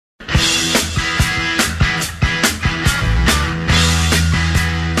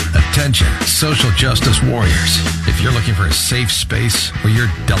Attention, social justice warriors. If you're looking for a safe space where your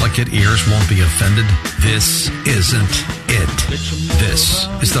delicate ears won't be offended, this isn't it. This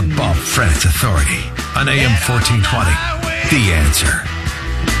is the Bob Frantz Authority on AM 1420. The Answer.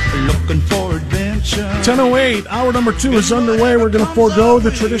 Looking for adventure. 10:08, hour number 2 is underway. We're going to forego the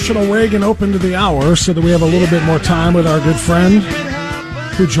traditional Reagan open to the hour so that we have a little bit more time with our good friend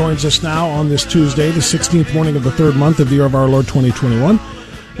who joins us now on this Tuesday, the 16th morning of the third month of the year of our Lord 2021.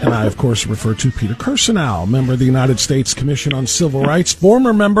 And I, of course, refer to Peter Kirsanow, member of the United States Commission on Civil Rights,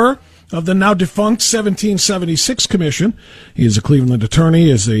 former member of the now defunct 1776 Commission. He is a Cleveland attorney,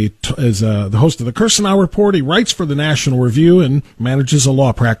 is the host of the Kirsanow Report. He writes for the National Review and manages a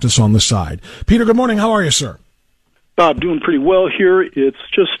law practice on the side. Peter, good morning. How are you, sir? Bob, doing pretty well here. It's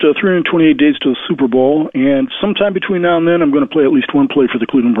just 328 days to the Super Bowl, and sometime between now and then, I'm going to play at least one play for the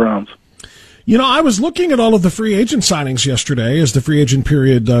Cleveland Browns. You know, I was looking at all of the free agent signings yesterday as the free agent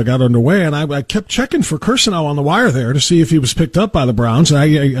period got underway, and I kept checking for Kirsanow on the wire there to see if he was picked up by the Browns. And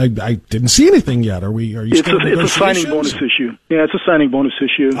I didn't see anything yet. Are you? It's a signing bonus issue. Yeah, it's a signing bonus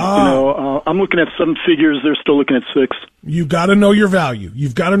issue. I'm looking at 7 figures. They're still looking at 6. You got to know your value.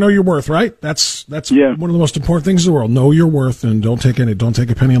 You've got to know your worth, right? That's one of the most important things in the world. Know your worth and don't take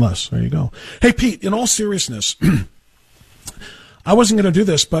a penny less. There you go. Hey, Pete. In all seriousness. I wasn't going to do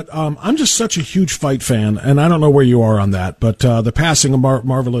this, but I'm just such a huge fight fan, and I don't know where you are on that, but the passing of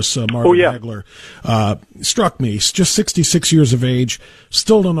marvelous Marvin Hagler struck me. He's just 66 years of age,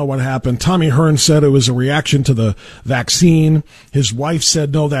 still don't know what happened. Tommy Hearn said it was a reaction to the vaccine. His wife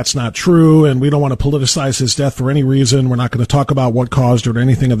said, no, that's not true, and we don't want to politicize his death for any reason. We're not going to talk about what caused it or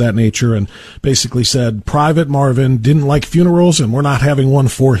anything of that nature, and basically said Private Marvin didn't like funerals, and we're not having one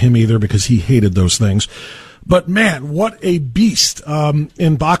for him either because he hated those things. But, man, what a beast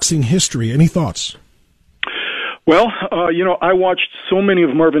in boxing history. Any thoughts? Well, I watched so many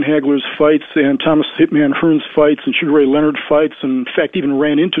of Marvin Hagler's fights and Thomas Hitman Hearn's fights and Sugar Ray Leonard fights, and in fact even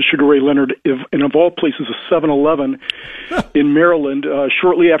ran into Sugar Ray Leonard in, of all places, a 7-Eleven in Maryland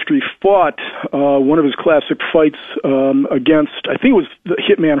shortly after he fought one of his classic fights against, I think it was the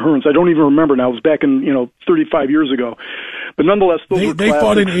Hitman Hearns. I don't even remember now. It was back in, 35 years ago. But nonetheless, they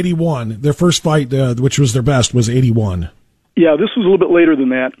fought in 81. Their first fight, which was their best, was 81. Yeah, this was a little bit later than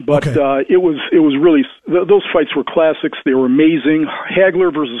that, but okay. It was really those fights were classics. They were amazing.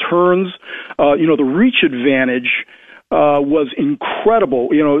 Hagler versus Hearns, the reach advantage was incredible.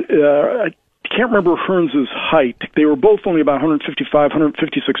 I can't remember Hearns' height. They were both only about 155,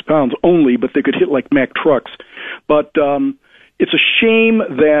 156 pounds only, but they could hit like Mack trucks. But it's a shame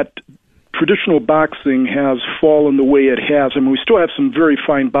that traditional boxing has fallen the way it has. I mean, we still have some very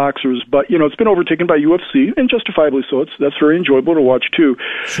fine boxers, but, it's been overtaken by UFC, and justifiably so. That's very enjoyable to watch, too.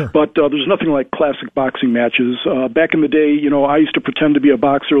 Sure. But there's nothing like classic boxing matches. Back in the day, I used to pretend to be a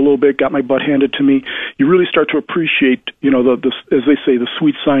boxer a little bit, got my butt handed to me. You really start to appreciate, the as they say, the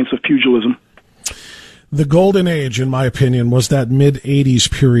sweet science of pugilism. The golden age, in my opinion, was that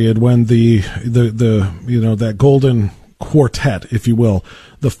mid-'80s period when that golden quartet, if you will,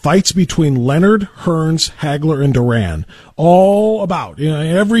 the fights between Leonard, Hearns, Hagler, and Duran, all about,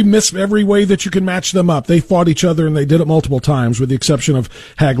 every way that you can match them up. They fought each other, and they did it multiple times, with the exception of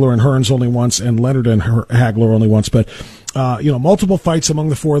Hagler and Hearns only once, and Leonard and Hagler only once. But, multiple fights among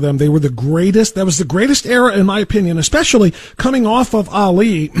the four of them. They were the greatest. That was the greatest era, in my opinion, especially coming off of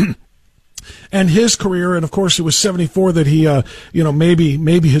Ali and his career, and of course it was 74 that he,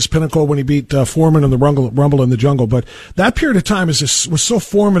 maybe his pinnacle when he beat Foreman in the Rumble in the Jungle. But that period of time was so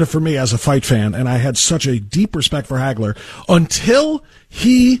formative for me as a fight fan, and I had such a deep respect for Hagler until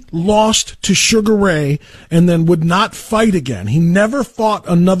he lost to Sugar Ray and then would not fight again. He never fought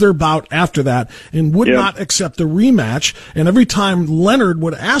another bout after that and would not accept a rematch. And every time Leonard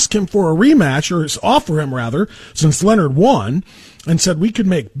would ask him for a rematch, or offer him rather, since Leonard won, and said, we could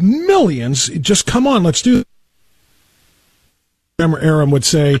make millions, just come on, let's do it. Aram would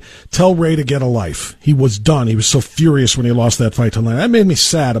say, tell Ray to get a life. He was done. He was so furious when he lost that fight to Leonard. That made me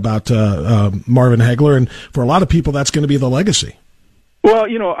sad about Marvin Hagler, and for a lot of people, that's going to be the legacy. Well,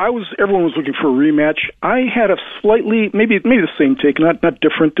 everyone was looking for a rematch. I had a slightly, maybe the same take, not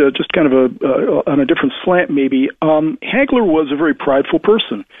different, just kind of on a different slant maybe. Hagler was a very prideful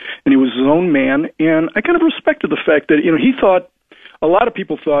person, and he was his own man, and I kind of respected the fact that, he thought, a lot of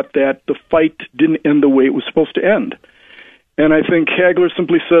people thought that the fight didn't end the way it was supposed to end. And I think Hagler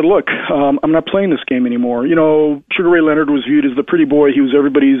simply said, look, I'm not playing this game anymore. Sugar Ray Leonard was viewed as the pretty boy. He was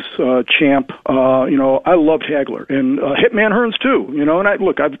everybody's champ. I loved Hagler. And Hitman Hearns, too. And I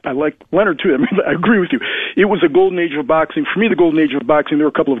like Leonard, too. I mean, I agree with you. It was a golden age of boxing. For me, the golden age of boxing, there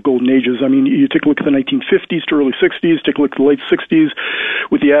were a couple of golden ages. I mean, you take a look at the 1950s to early 60s, take a look at the late 60s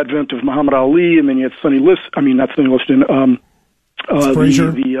with the advent of Muhammad Ali, and then you had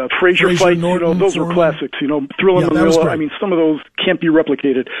Frazier. The Frazier fights, Norton, those were classics. Thrilla Manila. I mean, some of those can't be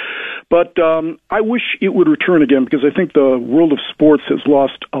replicated. But I wish it would return again, because I think the world of sports has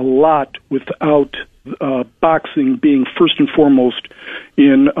lost a lot without boxing being first and foremost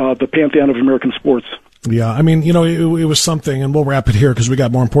in the pantheon of American sports. Yeah, I mean, it was something, and we'll wrap it here because we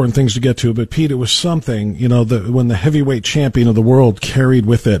got more important things to get to. But Pete, it was something, when the heavyweight champion of the world carried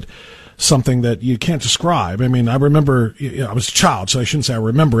with it something that you can't describe. I mean, I remember, I was a child, so I shouldn't say I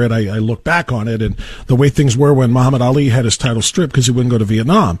remember it. I look back on it and the way things were when Muhammad Ali had his title stripped because he wouldn't go to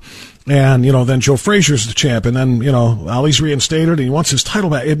Vietnam. And, then Joe Frazier's the champ, and then, Ali's reinstated and he wants his title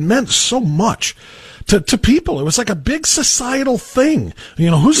back. It meant so much to people. It was like a big societal thing.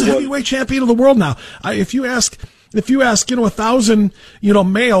 Who's the heavyweight champion of the world now? If you ask, 1,000,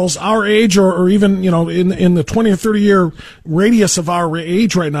 males our age or even, in the 20 or 30 year radius of our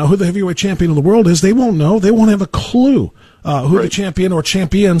age right now, who the heavyweight champion of the world is, they won't know. They won't have a clue, who the champion or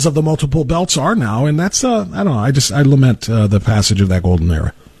champions of the multiple belts are now. And that's, I don't know. I lament, the passage of that golden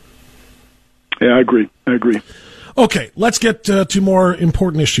era. Yeah, I agree. Okay. Let's get to more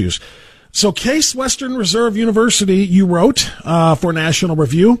important issues. So Case Western Reserve University, you wrote, for National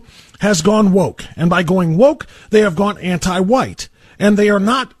Review, has gone woke. And by going woke, they have gone anti-white. And they are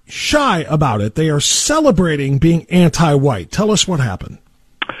not shy about it. They are celebrating being anti-white. Tell us what happened.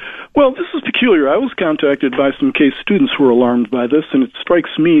 Well, this is peculiar. I was contacted by some Case students who were alarmed by this, and it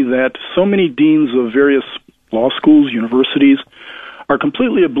strikes me that so many deans of various law schools, universities, are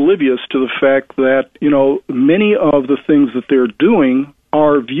completely oblivious to the fact that, many of the things that they're doing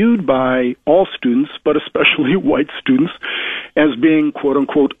are viewed by all students, but especially white students, as being,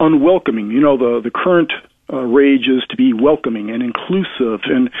 quote-unquote, unwelcoming. The current rage is to be welcoming and inclusive.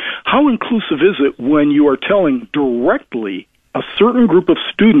 And how inclusive is it when you are telling directly a certain group of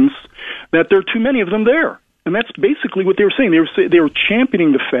students that there are too many of them there? And that's basically what they were saying. They were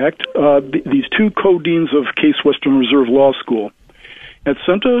championing the fact, these two co-deans of Case Western Reserve Law School had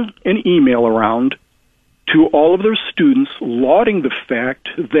sent an email around to all of their students lauding the fact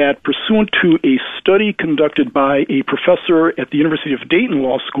that, pursuant to a study conducted by a professor at the University of Dayton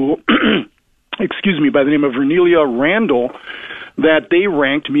Law School, by the name of Vernelia Randall, that they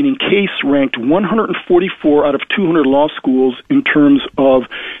ranked, meaning Case ranked 144 out of 200 law schools in terms of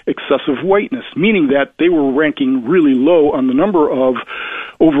excessive whiteness, meaning that they were ranking really low on the number of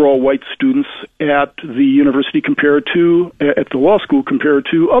overall white students at the university at the law school compared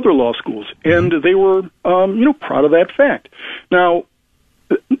to other law schools. And they were, proud of that fact. Now,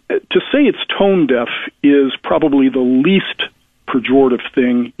 to say it's tone deaf is probably the least pejorative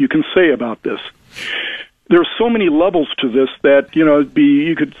thing you can say about this. There are so many levels to this that,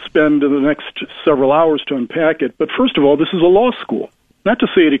 you could spend the next several hours to unpack it. But first of all, this is a law school. Not to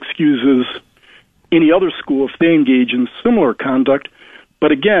say it excuses any other school if they engage in similar conduct,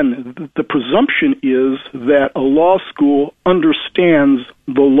 but again, the presumption is that a law school understands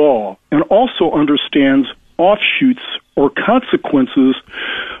the law and also understands offshoots or consequences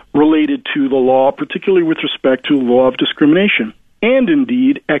related to the law, particularly with respect to the law of discrimination. And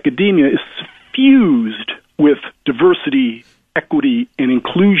indeed, academia is suffused with diversity, equity, and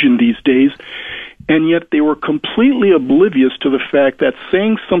inclusion these days, and yet they were completely oblivious to the fact that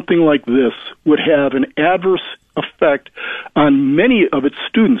saying something like this would have an adverse effect on many of its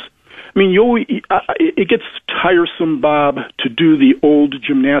students. I mean, it gets tiresome, Bob, to do the old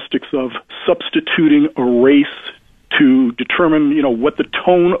gymnastics of substituting a race to determine, what the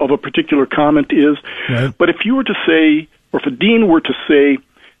tone of a particular comment is. Right. But if you were to say, or if a dean were to say,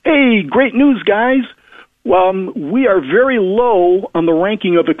 hey, great news, guys, we are very low on the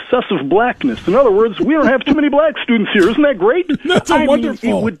ranking of excessive blackness. In other words, we don't have too many black students here. Isn't that great? That's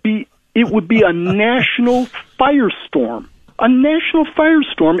wonderful. It would be a national firestorm. A national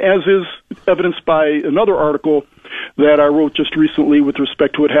firestorm, as is evidenced by another article that I wrote just recently with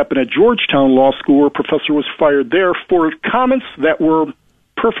respect to what happened at Georgetown Law School, where a professor was fired there for comments that were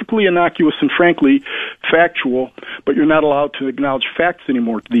perfectly innocuous and frankly factual, but you're not allowed to acknowledge facts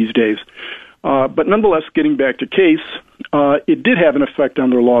anymore these days. But nonetheless, getting back to Case, it did have an effect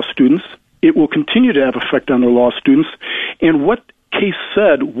on their law students. It will continue to have effect on their law students. And what Case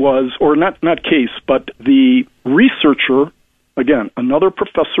said was, or not Case, but the researcher, again, another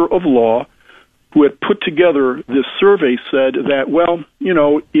professor of law, who had put together this survey said that, well,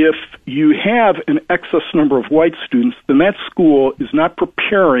 if you have an excess number of white students, then that school is not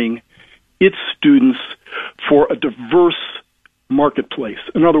preparing its students for a diverse marketplace.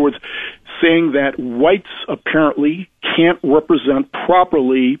 In other words, saying that whites apparently can't represent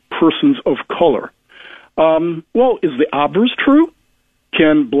properly persons of color. Well, is the obverse true?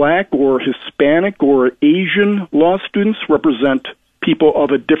 Can black or Hispanic or Asian law students represent people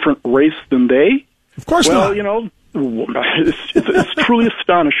of a different race than they? Of course not. Well, it's truly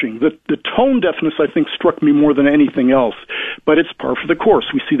astonishing. The tone deafness, I think, struck me more than anything else. But it's par for the course.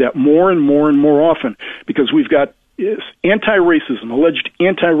 We see that more and more and more often because we've got anti-racism, alleged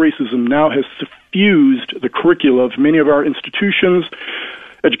anti-racism now has suffused the curricula of many of our institutions,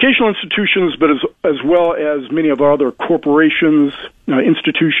 educational institutions, but as well as many of our other corporations,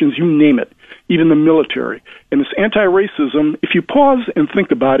 institutions, you name it, even the military. And this anti-racism, if you pause and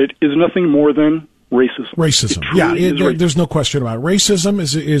think about it, is nothing more than racism. Racism. Yeah, there's no question about it. Racism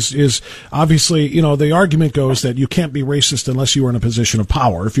is obviously, the argument goes that you can't be racist unless you are in a position of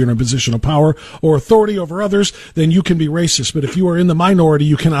power. If you're in a position of power or authority over others, then you can be racist. But if you are in the minority,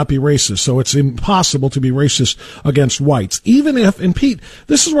 you cannot be racist. So it's impossible to be racist against whites. Even if, and Pete,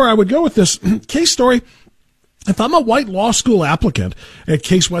 this is where I would go with this case story. If I'm a white law school applicant at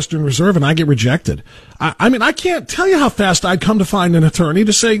Case Western Reserve and I get rejected, I can't tell you how fast I'd come to find an attorney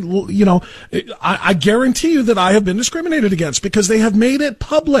to say, I guarantee you that I have been discriminated against because they have made it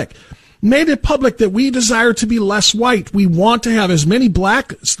public that we desire to be less white. We want to have as many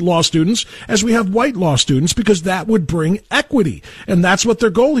black law students as we have white law students because that would bring equity. And that's what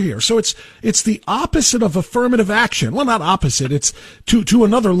their goal here. So it's the opposite of affirmative action. Well, not opposite. It's to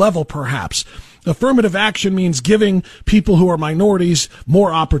another level, perhaps. Affirmative action means giving people who are minorities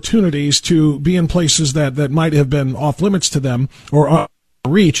more opportunities to be in places that might have been off limits to them or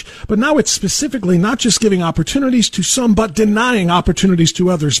reach. But now it's specifically not just giving opportunities to some, but denying opportunities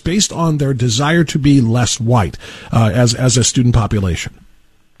to others based on their desire to be less white as a student population.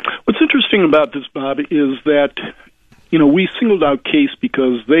 What's interesting about this, Bob, is that we singled out Case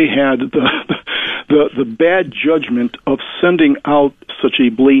because they had the bad judgment of sending out such a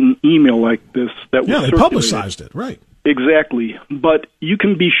blatant email like this that was circulated. They publicized it, right. Exactly. But you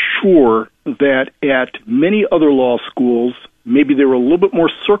can be sure that at many other law schools, maybe they were a little bit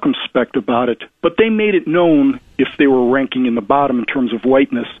more circumspect about it, but they made it known if they were ranking in the bottom in terms of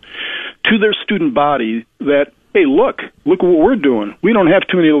whiteness to their student body that, hey, look what we're doing. We don't have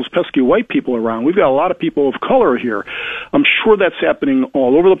too many of those pesky white people around. We've got a lot of people of color here. I'm sure that's happening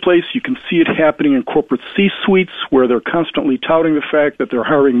all over the place. You can see it happening in corporate C-suites where they're constantly touting the fact that they're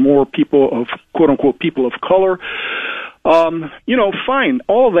hiring more people of, quote-unquote, people of color. Fine.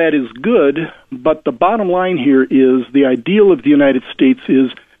 All that is good, but the bottom line here is the ideal of the United States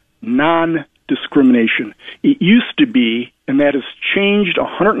is non-discrimination. It used to be, and that has changed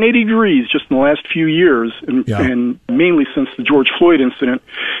 180 degrees just in the last few years, and mainly since the George Floyd incident.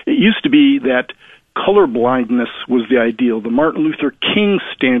 It used to be that colorblindness was the ideal. The Martin Luther King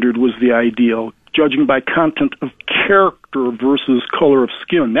standard was the ideal, judging by content of character versus color of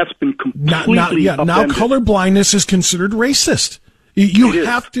skin. That's been completely upended. Now colorblindness is considered racist. You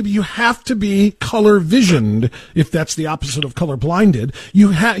have to be color visioned. If that's the opposite of colorblind, you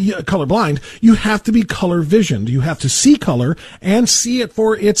have to be color visioned. You have to see color and see it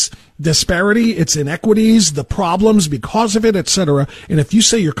for its disparity, its inequities, the problems because of it, etc. And if you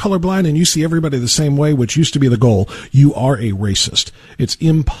say you're colorblind and you see everybody the same way, which used to be the goal, you are a racist. It's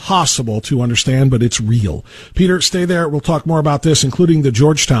impossible to understand, but it's real. Peter, stay there. We'll talk more about this, including the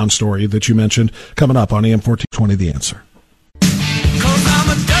Georgetown story that you mentioned, coming up on AM 1420 The Answer.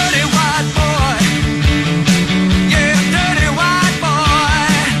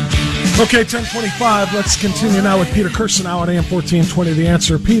 Okay, 10:25. Let's continue now with Peter Kirsanow on AM 1420 The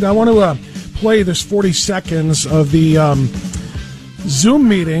Answer. Pete, I want to play this 40 seconds of the Zoom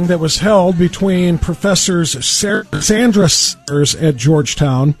meeting that was held between Professors Sandra Sayers at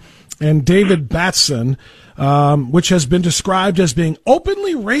Georgetown and David Batson, which has been described as being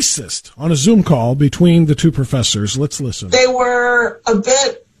openly racist on a Zoom call between the two professors. Let's listen. They were a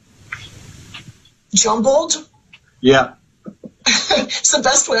bit jumbled. Yeah. It's the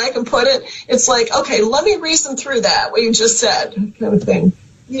best way I can put it. It's like, okay, let me reason through that, what you just said, kind of thing.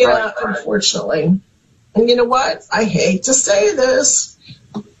 Yeah, right. Unfortunately. And you know what? I hate to say this.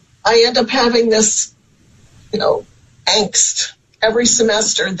 I end up having this, angst every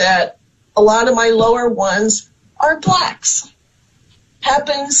semester that a lot of my lower ones are blacks.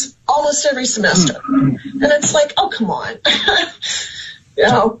 Happens almost every semester. And it's like, oh, come on.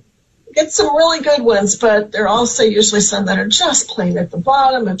 get some really good ones, but there are also usually some that are just plain at the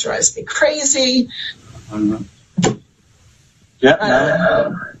bottom. It drives me crazy. Yeah.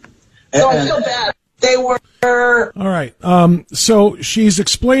 So I feel bad. They were... All right. So she's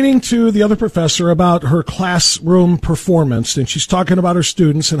explaining to the other professor about her classroom performance, and she's talking about her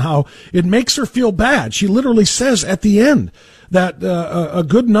students and how it makes her feel bad. She literally says at the end that a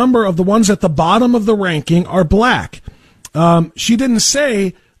good number of the ones at the bottom of the ranking are black. She didn't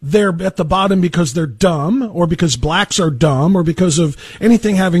say they're at the bottom because they're dumb or because blacks are dumb or because of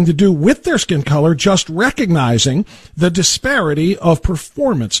anything having to do with their skin color, just recognizing the disparity of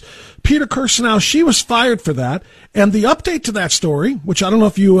performance. Peter Kirsanow, she was fired for that. And the update to that story, which I don't know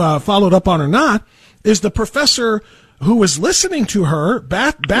if you followed up on or not, is the professor who was listening to her,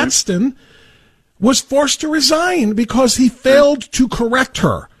 Batston, was forced to resign because he failed to correct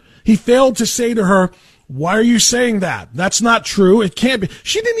her. He failed to say to her, why are you saying that? That's not true. It can't be.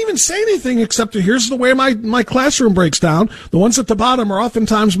 She didn't even say anything except here's the way my classroom breaks down. The ones at the bottom are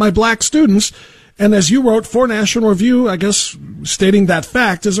oftentimes my black students. And as you wrote for National Review, I guess stating that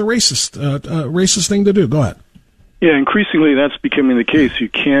fact is a racist thing to do. Go ahead. Yeah, increasingly that's becoming the case. You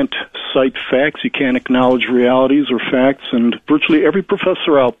can't cite facts. You can't acknowledge realities or facts. And virtually every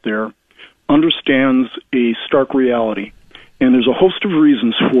professor out there understands a stark reality. And there's a host of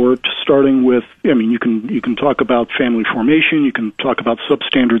reasons for it, starting with, I mean, you can talk about family formation, you can talk about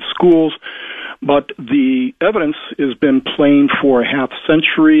substandard schools, but the evidence has been plain for a half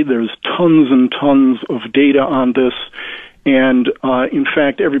century. There's tons and tons of data on this, and in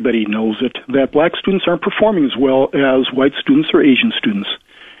fact, everybody knows it, that black students aren't performing as well as white students or Asian students.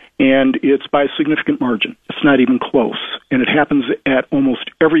 And it's by a significant margin. It's not even close. And it happens at almost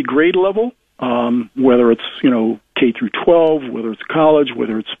every grade level, whether it's, K through 12, whether it's college,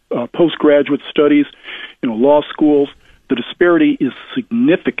 whether it's postgraduate studies, law schools. The disparity is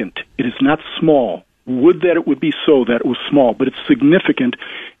significant. It is not small. Would that it would be so that it was small, but it's significant.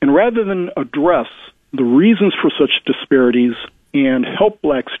 And rather than address the reasons for such disparities and help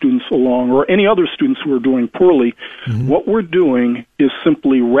black students along, or any other students who are doing poorly, what we're doing is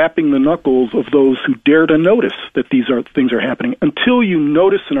simply wrapping the knuckles of those who dare to notice that these things are happening. Until you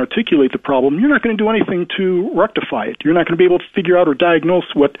notice and articulate the problem, you're not going to do anything to rectify it. You're not going to be able to figure out or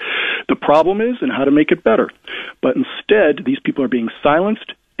diagnose what the problem is and how to make it better. But instead, these people are being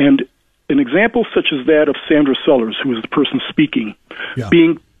silenced, and an example such as that of Sandra Sellers, who is the person speaking,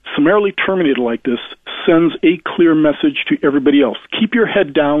 being summarily terminated like this sends a clear message to everybody else. Keep your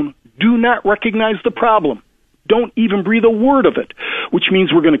head down. Do not recognize the problem. Don't even breathe a word of it, which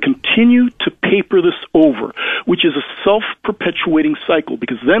means we're going to continue to paper this over, which is a self-perpetuating cycle,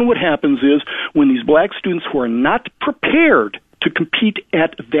 because then what happens is when these black students who are not prepared to compete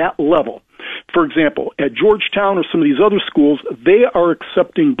at that level, for example, at Georgetown or some of these other schools, they are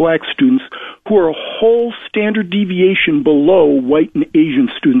accepting black students who are a whole standard deviation below white and Asian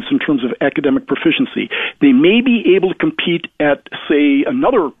students in terms of academic proficiency. They may be able to compete at, say,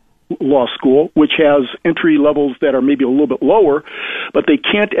 another law school, which has entry levels that are maybe a little bit lower, but they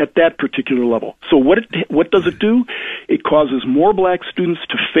can't at that particular level. So what does it do? It causes more black students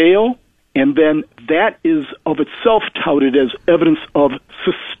to fail, and then that is of itself touted as evidence of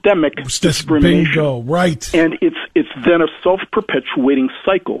systemic discrimination. Bingo, right. And it's then a self-perpetuating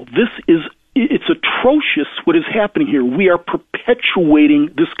cycle. It's atrocious what is happening here. We are perpetuating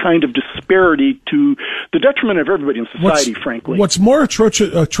this kind of disparity to the detriment of everybody in society, frankly. What's more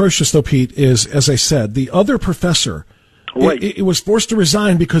atrocious, though, Pete, is, as I said, the other professor, it was forced to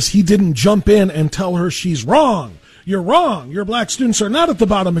resign because he didn't jump in and tell her she's wrong. You're wrong. Your black students are not at the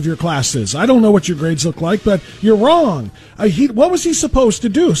bottom of your classes. I don't know what your grades look like, but you're wrong. What was he supposed to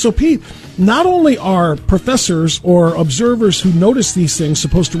do? So, Pete, not only are professors or observers who notice these things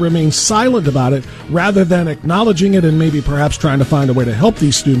supposed to remain silent about it rather than acknowledging it and maybe perhaps trying to find a way to help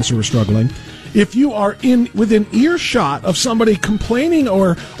these students who are struggling, if you are within earshot of somebody complaining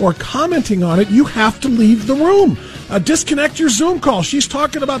or commenting on it, you have to leave the room. Disconnect your Zoom call. She's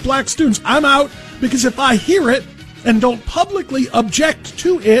talking about black students. I'm out, because if I hear it and don't publicly object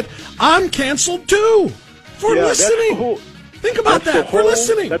to it, I'm canceled too for listening. Think about that. For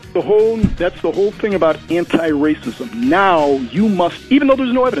listening. That's the whole thing about anti-racism. Now you must, even though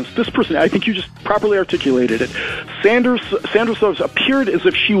there's no evidence, this person, I think you just properly articulated it. Sandra Sellers appeared as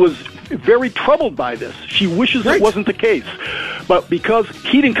if she was very troubled by this. She wishes it wasn't the case. But because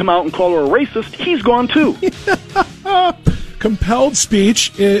he didn't come out and call her a racist, he's gone too. Compelled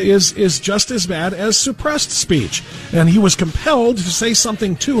speech is just as bad as suppressed speech. And he was compelled to say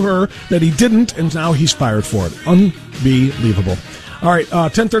something to her that he didn't, and now he's fired for it. Unbelievable. All right,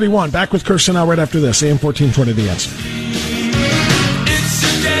 10:31. Back with Kirsanow right after this. AM 1420, The Answer. It's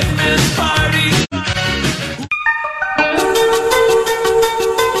a dead man's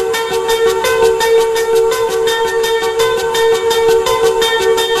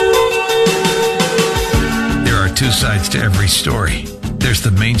sides to every story. There's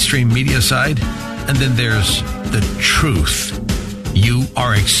the mainstream media side, and then there's the truth. You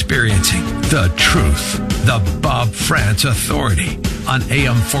are experiencing the truth. The Bob France Authority on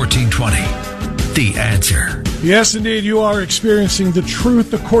AM 1420. The Answer. Yes, indeed, you are experiencing the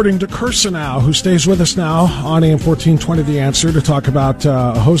truth according to Kirsanow, who stays with us now on AM 1420, The Answer, to talk about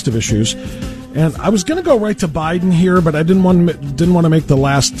a host of issues. And I was going to go right to Biden here, but I didn't want to make the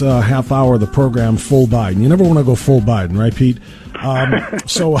last half hour of the program full Biden. You never want to go full Biden, right, Pete?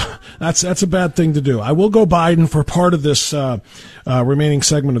 So that's a bad thing to do. I will go Biden for part of this remaining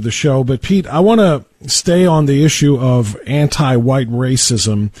segment of the show. But, Pete, I want to stay on the issue of anti-white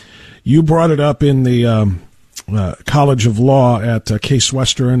racism. You brought it up in the College of Law at Case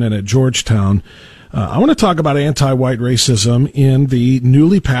Western and at Georgetown. I want to talk about anti-white racism in the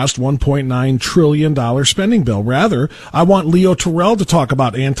newly passed $1.9 trillion spending bill. Rather, I want Leo Terrell to talk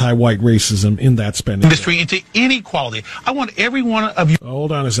about anti-white racism in that spending industry bill. Into inequality. I want every one of you...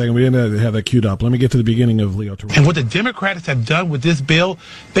 Hold on a second. We didn't have that queued up. Let me get to the beginning of Leo Terrell. And what the Democrats have done with this bill,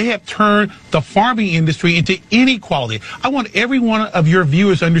 they have turned the farming industry into inequality. I want every one of your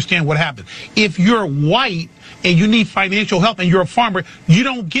viewers to understand what happened. If you're white and you need financial help and you're a farmer, you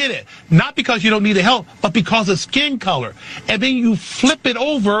don't get it. Not because you don't need the help, but because of skin color. And then you flip it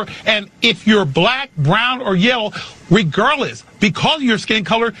over, and if you're black, brown, or yellow, regardless, because of your skin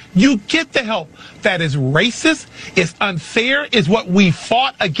color, you get the help. That is racist, it's unfair, is what we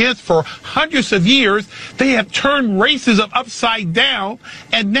fought against for hundreds of years. They have turned racism upside down,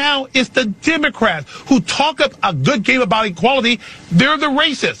 and now it's the Democrats who talk up a good game about equality. They're the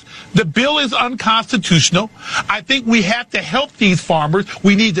racists. The bill is unconstitutional. I think we have to help these farmers.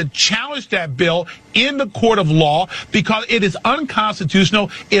 We need to challenge that bill in the court of law because it is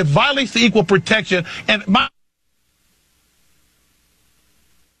unconstitutional. It violates the equal protection, and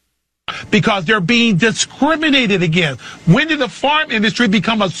because they're being discriminated against. When did the farm industry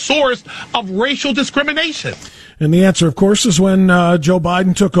become a source of racial discrimination? And the answer, of course, is when Joe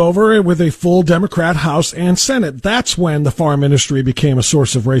Biden took over with a full Democrat House and Senate. That's when the farm industry became a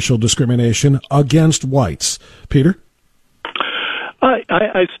source of racial discrimination against whites. Peter?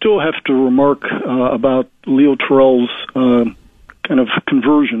 I still have to remark about Leo Terrell's kind of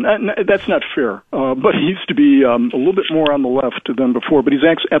conversion. That's not fair, but he used to be a little bit more on the left than before, but he's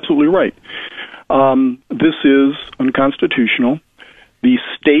absolutely right. This is unconstitutional. The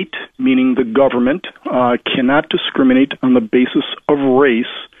state, meaning the government, cannot discriminate on the basis of race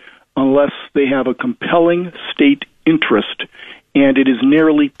unless they have a compelling state interest, and it is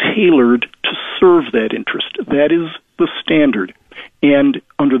narrowly tailored to serve that interest. That is the standard. And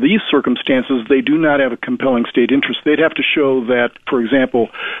under these circumstances, they do not have a compelling state interest. They'd have to show that, for example,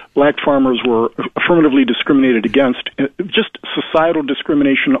 black farmers were affirmatively discriminated against. Just societal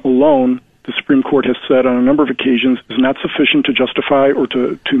discrimination alone, the Supreme Court has said on a number of occasions, is not sufficient to justify or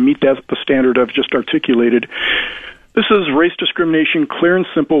to meet the standard I've just articulated. This is race discrimination, clear and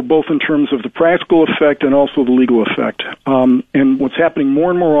simple, both in terms of the practical effect and also the legal effect. And what's happening more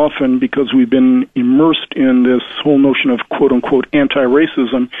and more often, because we've been immersed in this whole notion of quote-unquote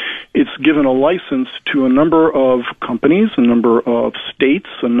anti-racism, it's given a license to a number of companies, a number of states,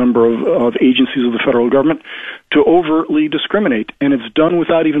 a number of agencies of the federal government to overtly discriminate, and it's done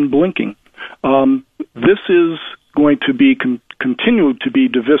without even blinking. This is going to be continue to be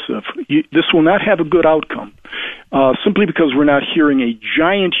divisive. This will not have a good outcome. Simply because we're not hearing a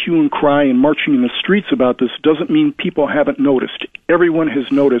giant hue and cry and marching in the streets about this doesn't mean people haven't noticed. Everyone has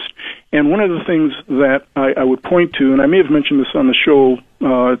noticed. And one of the things that I would point to, and I may have mentioned this on the show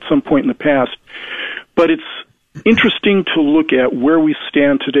at some point in the past, but it's interesting to look at where we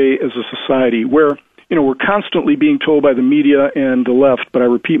stand today as a society, where we're constantly being told by the media and the left, but I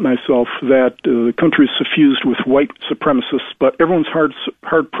repeat myself, that the country is suffused with white supremacists, but everyone's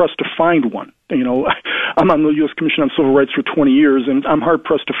hard-pressed to find one. I'm on the U.S. Commission on Civil Rights for 20 years, and I'm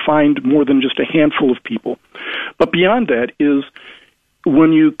hard-pressed to find more than just a handful of people. But beyond that is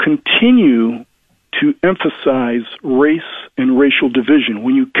when you continue to emphasize race and racial division,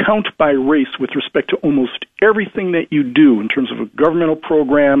 when you count by race with respect to almost everything that you do in terms of a governmental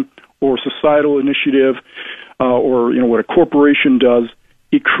program or societal initiative, or what a corporation does,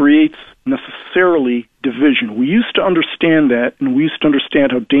 it creates necessarily division. We used to understand that, and we used to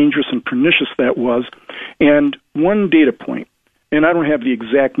understand how dangerous and pernicious that was. And one data point, and I don't have the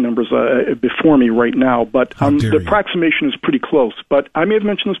exact numbers before me right now, but the approximation is pretty close. But I may have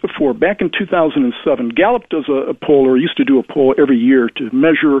mentioned this before. Back in 2007, Gallup does a poll, or used to do a poll every year to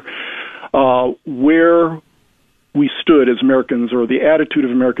measure where we stood as Americans, or the attitude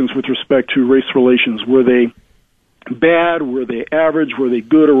of Americans with respect to race relations. Were they bad? Were they average? Were they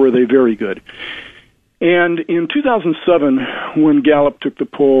good? Or were they very good? And in 2007, when Gallup took the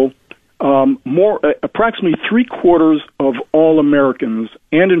poll, approximately 3/4 of all Americans,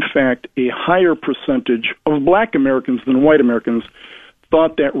 and in fact a higher percentage of black Americans than white Americans,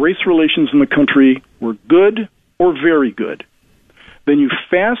 thought that race relations in the country were good or very good. Then you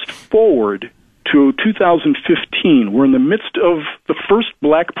fast forward to 2015. We're in the midst of the first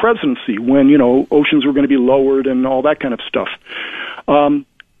black presidency when, oceans were going to be lowered and all that kind of stuff.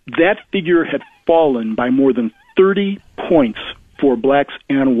 That figure had fallen by more than 30 points for blacks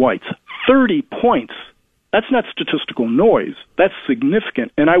and whites. 30 points. That's not statistical noise. That's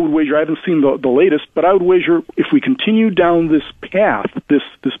significant. And I would wager, I haven't seen the latest, but I would wager if we continue down this path, this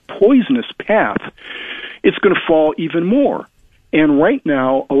poisonous path, it's going to fall even more. And right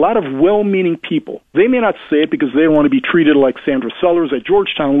now, a lot of well-meaning people, they may not say it because they don't want to be treated like Sandra Sellers at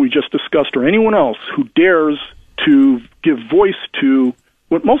Georgetown, we just discussed, or anyone else who dares to give voice to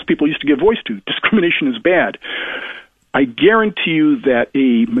what most people used to give voice to. Discrimination is bad. I guarantee you that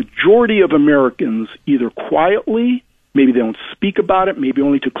a majority of Americans, either quietly, maybe they don't speak about it, maybe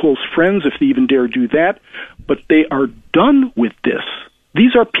only to close friends if they even dare do that, but they are done with this.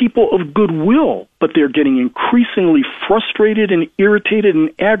 These are people of goodwill, but they're getting increasingly frustrated and irritated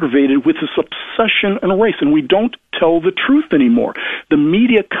and aggravated with this obsession and race, and we don't tell the truth anymore. The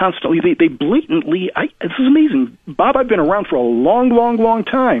media constantly, they blatantly, this is amazing. Bob, I've been around for a long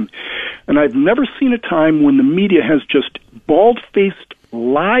time, and I've never seen a time when the media has just bald-faced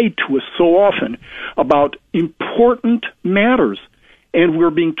lied to us so often about important matters, and we're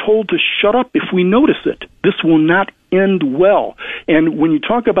being told to shut up if we notice it. This will not end well. And when you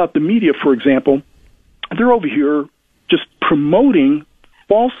talk about the media, for example, they're over here just promoting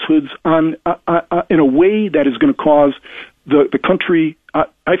falsehoods in a way that is going to cause the country.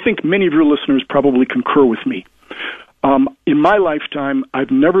 I think many of your listeners probably concur with me. In my lifetime,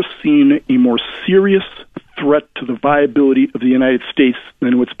 I've never seen a more serious threat to the viability of the United States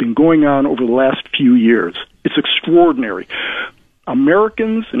than what's been going on over the last few years. It's extraordinary.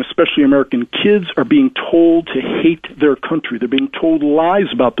 Americans, and especially American kids, are being told to hate their country. They're being told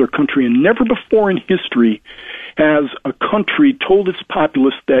lies about their country, and never before in history has a country told its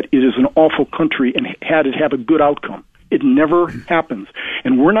populace that it is an awful country and had it have a good outcome. It never happens,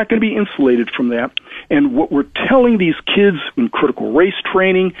 and we're not going to be insulated from that. And what we're telling these kids in critical race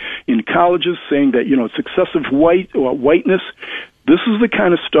training, in colleges, saying that, it's excessive whiteness, this is the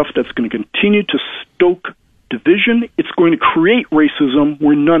kind of stuff that's going to continue to stoke division. It's going to create racism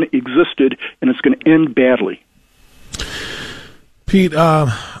where none existed, and it's going to end badly. Pete,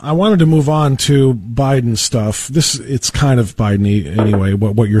 I wanted to move on to Biden stuff. It's kind of Biden anyway,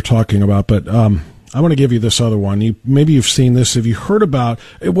 what you're talking about, but I want to give you this other one. Maybe you've seen this. Have you heard about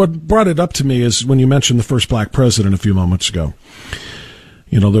it? What brought it up to me is when you mentioned the first black president a few moments ago.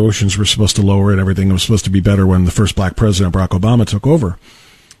 The oceans were supposed to lower and everything was supposed to be better when the first black president, Barack Obama, took over.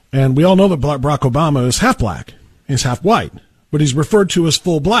 And we all know that Barack Obama is half black. He's half white. But he's referred to as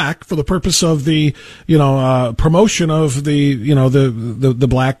full black for the purpose of the, promotion of the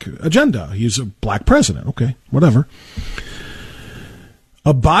black agenda. He's a black president. Okay, whatever.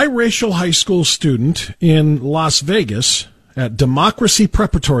 A biracial high school student in Las Vegas at Democracy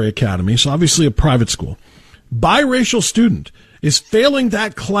Preparatory Academy, so obviously a private school, biracial student is failing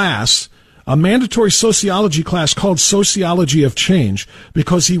that class, a mandatory sociology class called Sociology of Change,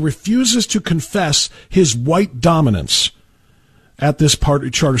 because he refuses to confess his white dominance at this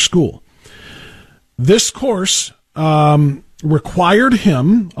charter school. This course required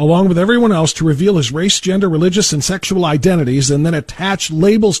him, along with everyone else, to reveal his race, gender, religious, and sexual identities and then attach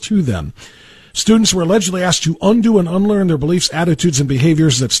labels to them. Students were allegedly asked to undo and unlearn their beliefs, attitudes, and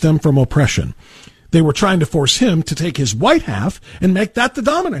behaviors that stem from oppression. They were trying to force him to take his white half and make that the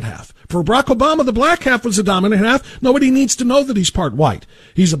dominant half. For Barack Obama, the black half was the dominant half. Nobody needs to know that he's part white.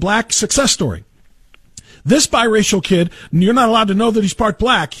 He's a black success story. This biracial kid, you're not allowed to know that he's part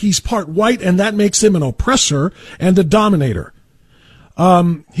black. He's part white, and that makes him an oppressor and a dominator.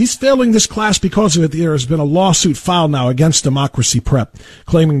 He's failing this class because of it. There has been a lawsuit filed now against Democracy Prep,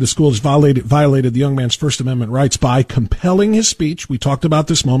 claiming the school has violated the young man's First Amendment rights by compelling his speech. We talked about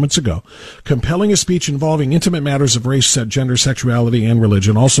this moments ago. Compelling his speech involving intimate matters of race, gender, sexuality, and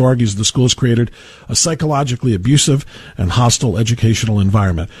religion. Also argues the school has created a psychologically abusive and hostile educational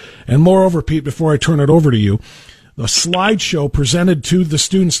environment. And moreover, Pete, before I turn it over to you, the slideshow presented to the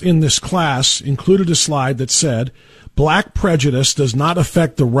students in this class included a slide that said, "Black prejudice does not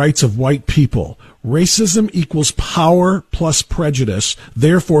affect the rights of white people. Racism equals power plus prejudice.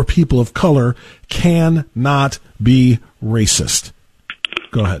 Therefore, people of color cannot be racist."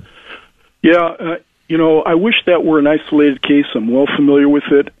 Go ahead. Yeah, I wish that were an isolated case. I'm well familiar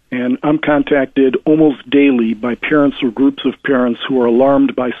with it. and I'm contacted almost daily by parents or groups of parents who are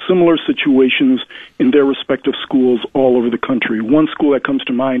alarmed by similar situations in their respective schools all over the country. One school that comes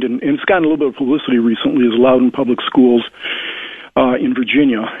to mind, and it's gotten a little bit of publicity recently, is Loudoun Public Schools in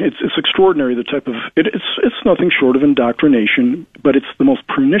Virginia. It's extraordinary, the type of it's nothing short of indoctrination, but it's the most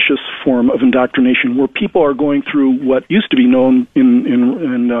pernicious form of indoctrination, where people are going through what used to be known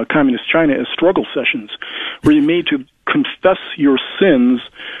in communist China as struggle sessions, where you're made to confess your sins,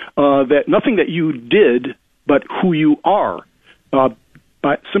 that nothing that you did, but who you are,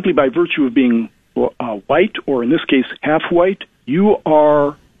 simply by virtue of being white, or in this case half white, you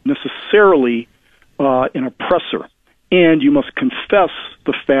are necessarily an oppressor. And you must confess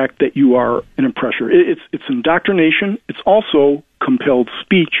the fact that you are an oppressor. It's indoctrination. It's also compelled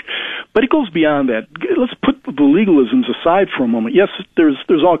speech, but it goes beyond that. Let's put the legalisms aside for a moment. Yes,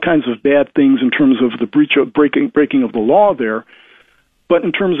 there's all kinds of bad things in terms of the breaking of the law there, but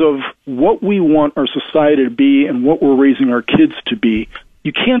in terms of what we want our society to be and what we're raising our kids to be,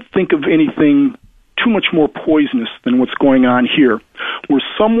 you can't think of anything too much more poisonous than what's going on here, where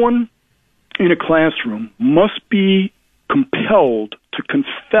someone in a classroom must be compelled to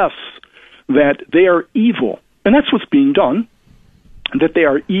confess that they are evil. And that's what's being done, that they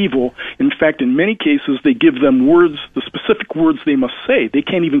are evil. In fact, in many cases, they give them words, the specific words they must say. They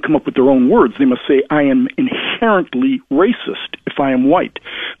can't even come up with their own words. They must say, I am inherently racist if I am white.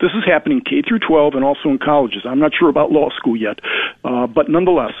 This is happening K through 12 and also in colleges. I'm not sure about law school yet, but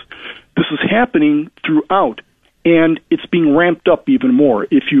nonetheless, this is happening throughout. And it's being ramped up even more.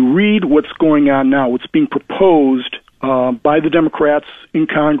 If you read what's going on now, what's being proposed by the Democrats in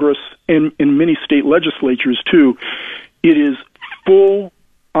Congress and in many state legislatures too, it is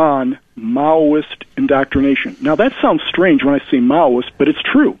full-on Maoist indoctrination. Now, that sounds strange when I say Maoist, but it's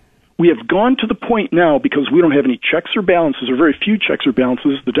true. We have gone to the point now, because we don't have any checks or balances, or very few checks or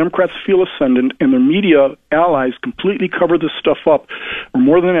balances, the Democrats feel ascendant, and their media allies completely cover this stuff up. Or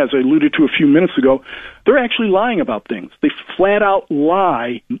more than that, as I alluded to a few minutes ago, they're actually lying about things. They flat out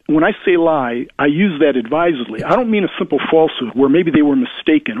lie. When I say lie, I use that advisedly. I don't mean a simple falsehood where maybe they were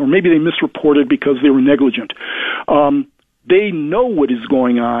mistaken, or maybe they misreported because they were negligent. They know what is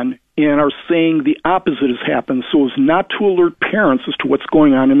going on and are saying the opposite has happened so as not to alert parents as to what's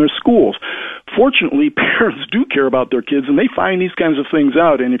going on in their schools. Fortunately, parents do care about their kids, and they find these kinds of things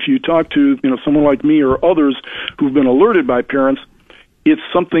out. And if you talk to someone like me or others who've been alerted by parents, it's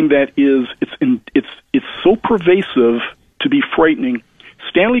something that it's so pervasive to be frightening.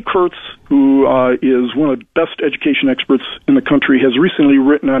 Stanley Kurtz, who is one of the best education experts in the country, has recently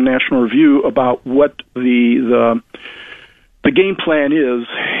written on National Review about what the game plan is,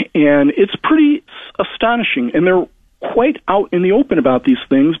 and it's pretty astonishing. And they're quite out in the open about these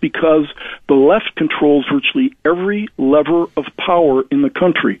things because the left controls virtually every lever of power in the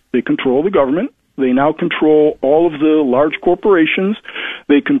country. They control the government. They now control all of the large corporations.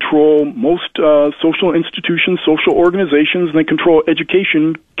 They control most social institutions, social organizations, and they control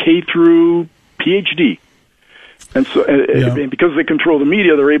education K through PhD. And so, and because they control the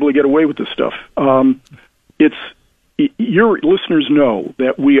media, they're able to get away with this stuff. Your listeners know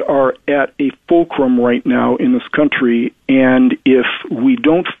that we are at a fulcrum right now in this country, and if we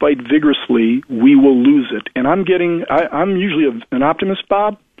don't fight vigorously, we will lose it. And I'm usually an optimist,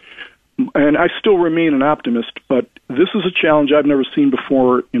 Bob, and I still remain an optimist, but this is a challenge I've never seen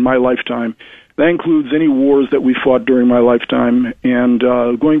before in my lifetime. That includes any wars that we fought during my lifetime, and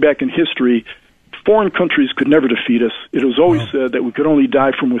going back in history, foreign countries could never defeat us. It was always said that we could only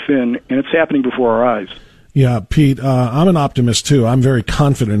die from within, and it's happening before our eyes. Yeah, Pete, I'm an optimist, too. I'm very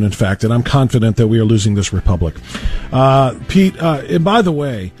confident, in fact, and I'm confident that we are losing this republic. Pete, and by the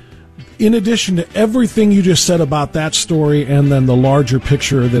way, in addition to everything you just said about that story and then the larger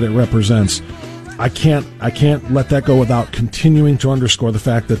picture that it represents, I can't let that go without continuing to underscore the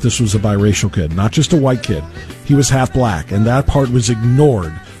fact that this was a biracial kid, not just a white kid. He was half black, and that part was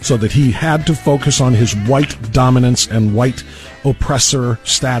ignored so that he had to focus on his white dominance and white oppressor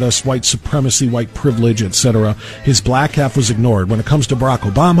status, white supremacy, white privilege, etc. His black half was ignored. When it comes to Barack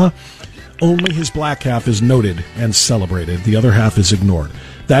Obama, only his black half is noted and celebrated. The other half is ignored.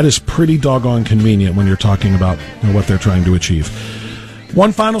 That is pretty doggone convenient when you're talking about what they're trying to achieve.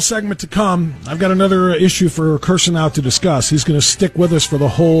 One final segment to come. I've got another issue for Kirsanow to discuss. He's going to stick with us for the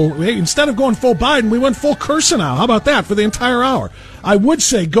whole... Hey, instead of going full Biden, we went full Kirsanow. How about that for the entire hour? I would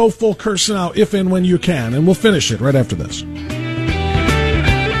say go full Kirsanow if and when you can, and we'll finish it right after this.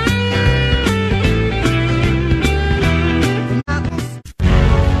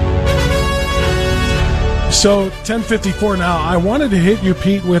 So, 10:54 now. I wanted to hit you,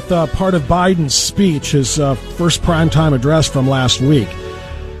 Pete, with part of Biden's speech, his first primetime address from last week.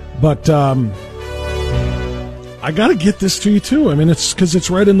 But I got to get this to you, too. I mean, it's because it's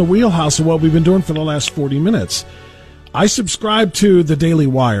right in the wheelhouse of what we've been doing for the last 40 minutes. I subscribe to the Daily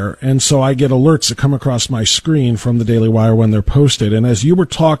Wire, and so I get alerts that come across my screen from the Daily Wire when they're posted. And as you were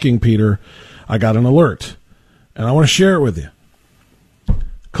talking, Peter, I got an alert, and I want to share it with you.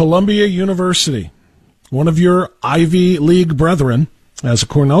 Columbia University, one of your Ivy League brethren, as a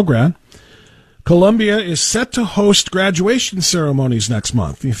Cornell grad, Columbia is set to host graduation ceremonies next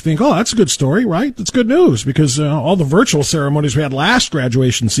month. You think, oh, that's a good story, right? That's good news because all the virtual ceremonies we had last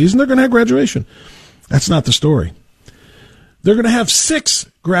graduation season, they're going to have graduation. That's not the story. They're going to have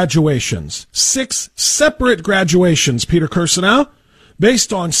 6 graduations, 6 separate graduations, Peter Kirsanow,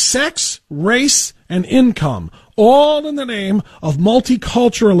 based on sex, race, and income, all in the name of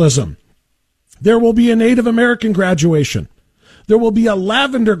multiculturalism. There will be a Native American graduation. There will be a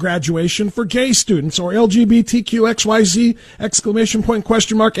lavender graduation for gay students or LGBTQXYZ exclamation point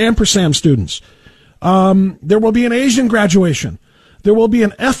question mark ampersand students. There will be an Asian graduation. There will be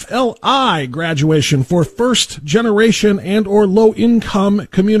an FLI graduation for first generation and or low income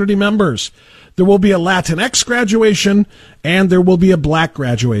community members. There will be a Latinx graduation and there will be a black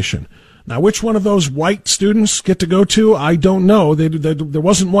graduation. Now, which one of those white students get to go to? I don't know. There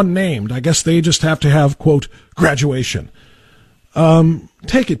wasn't one named. I guess they just have to have, quote, graduation.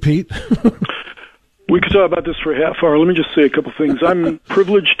 Take it, Pete. We could talk about this for a half hour. Let me just say a couple things. I'm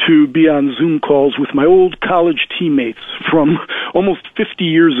privileged to be on Zoom calls with my old college teammates from almost 50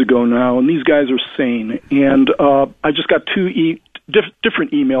 years ago now, and these guys are sane. And I just got 2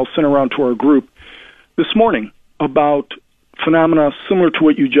 different emails sent around to our group this morning about phenomena similar to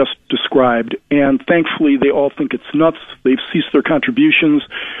what you just described, and thankfully they all think it's nuts. They've ceased their contributions.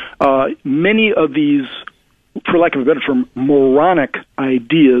 Many of these, for lack of a better term, moronic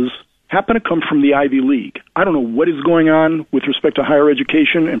ideas happen to come from the Ivy League. I don't know what is going on with respect to higher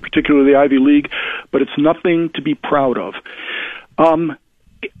education, and particularly the Ivy League, but it's nothing to be proud of. On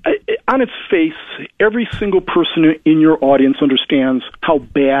its face, every single person in your audience understands how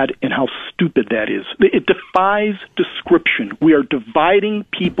bad and how stupid that is. It defies description. We are dividing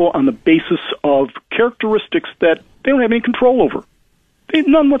people on the basis of characteristics that they don't have any control over.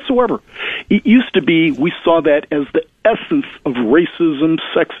 None whatsoever. It used to be we saw that as the essence of racism,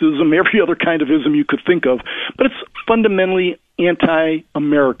 sexism, every other kind of ism you could think of, but it's fundamentally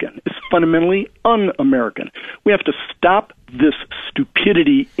anti-American. It's fundamentally un-American. We have to stop this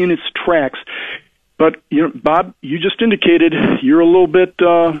stupidity in its tracks. But, Bob, you just indicated you're a little bit,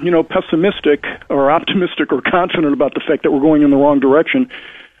 pessimistic or optimistic or confident about the fact that we're going in the wrong direction.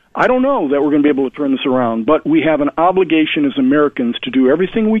 I don't know that we're going to be able to turn this around, but we have an obligation as Americans to do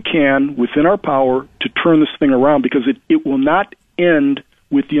everything we can within our power to turn this thing around, because it will not end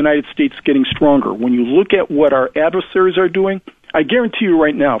with the United States getting stronger. When you look at what our adversaries are doing, I guarantee you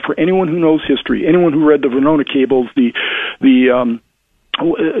right now, for anyone who knows history, anyone who read the Venona cables,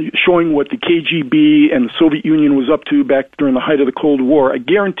 showing what the KGB and the Soviet Union was up to back during the height of the Cold War, I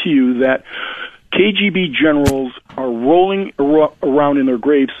guarantee you that KGB generals are rolling around in their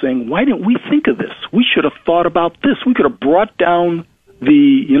graves saying, why didn't we think of this? We should have thought about this. We could have brought down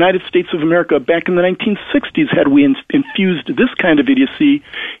the United States of America back in the 1960s had we infused this kind of idiocy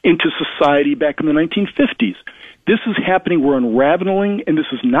into society back in the 1950s. This is happening. We're unraveling, and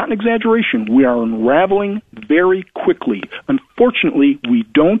this is not an exaggeration. We are unraveling very quickly. Unfortunately, we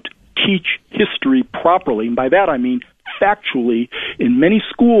don't teach history properly, and by that I mean factually in many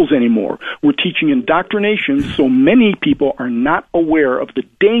schools anymore. We're teaching indoctrination, so many people are not aware of the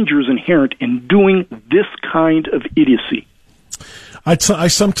dangers inherent in doing this kind of idiocy. I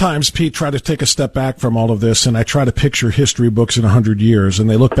sometimes, Pete, try to take a step back from all of this, and I try to picture history books in 100 years, and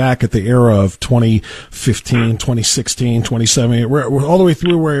they look back at the era of 2015, 2016, 2017, all the way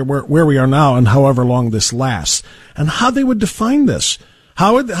through where we are now, and however long this lasts, and how they would define this.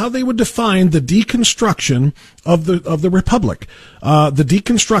 How they would define the deconstruction of the republic, the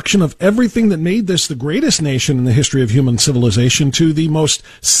deconstruction of everything that made this the greatest nation in the history of human civilization to the most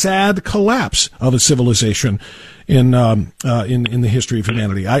sad collapse of a civilization in the history of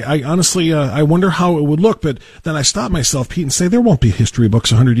humanity. I honestly I wonder how it would look, but then I stop myself, Pete, and say there won't be history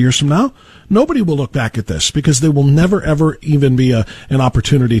books 100 years from now. Nobody will look back at this because there will never ever even be an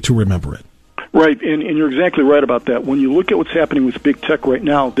opportunity to remember it. Right, and you're exactly right about that. When you look at what's happening with big tech right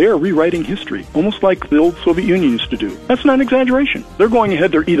now, they are rewriting history, almost like the old Soviet Union used to do. That's not an exaggeration. They're going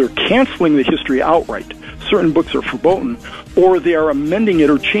ahead, they're either canceling the history outright, certain books are verboten, or they are amending it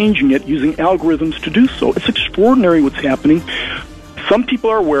or changing it using algorithms to do so. It's extraordinary what's happening. Some people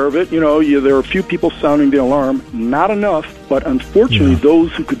are aware of it. There are a few people sounding the alarm. Not enough, but unfortunately,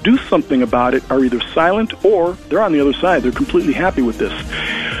 those who could do something about it are either silent or they're on the other side. They're completely happy with this.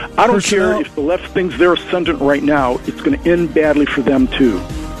 I don't care if the left thinks they're ascendant right now. It's going to end badly for them, too.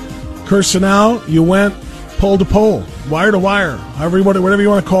 Kirsanow, you went pole to pole, wire to wire, whatever you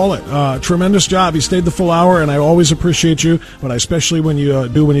want to call it. Tremendous job. You stayed the full hour, and I always appreciate you, but especially when you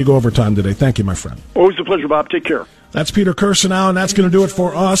go overtime today. Thank you, my friend. Always a pleasure, Bob. Take care. That's Peter Kirsanow, and that's going to do it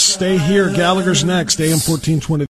for us. Stay here. Gallagher's next. AM 1420.